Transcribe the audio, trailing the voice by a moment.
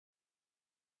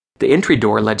The entry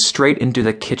door led straight into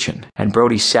the kitchen, and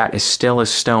Brody sat as still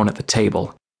as stone at the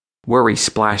table. Worry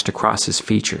splashed across his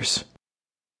features.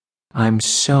 "I'm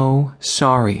so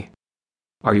sorry."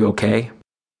 "Are you okay?"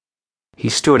 He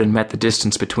stood and met the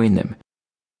distance between them.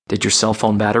 "Did your cell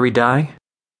phone battery die?"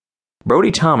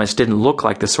 Brody Thomas didn't look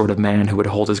like the sort of man who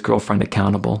would hold his girlfriend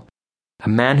accountable. A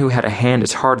man who had a hand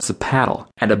as hard as a paddle,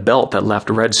 and a belt that left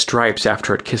red stripes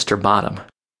after it kissed her bottom.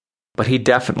 But he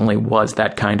definitely was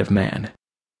that kind of man.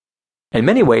 In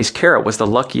many ways, Kara was the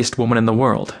luckiest woman in the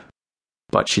world.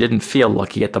 But she didn't feel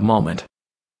lucky at the moment.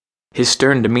 His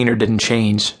stern demeanor didn't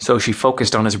change, so she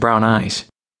focused on his brown eyes.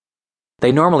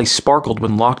 They normally sparkled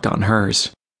when locked on hers,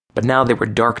 but now they were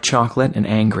dark chocolate and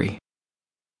angry.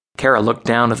 Kara looked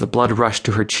down as the blood rushed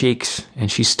to her cheeks, and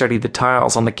she studied the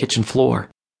tiles on the kitchen floor.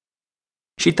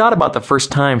 She thought about the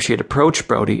first time she had approached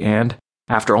Brody and,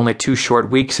 after only 2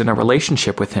 short weeks in a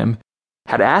relationship with him,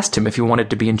 had asked him if he wanted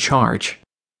to be in charge.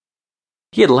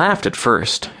 He had laughed at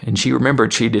first, and she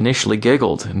remembered she'd initially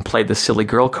giggled and played the silly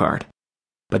girl card.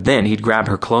 But then he'd grabbed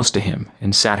her close to him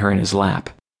and sat her in his lap.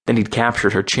 Then he'd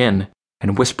captured her chin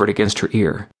and whispered against her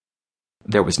ear.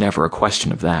 There was never a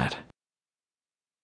question of that.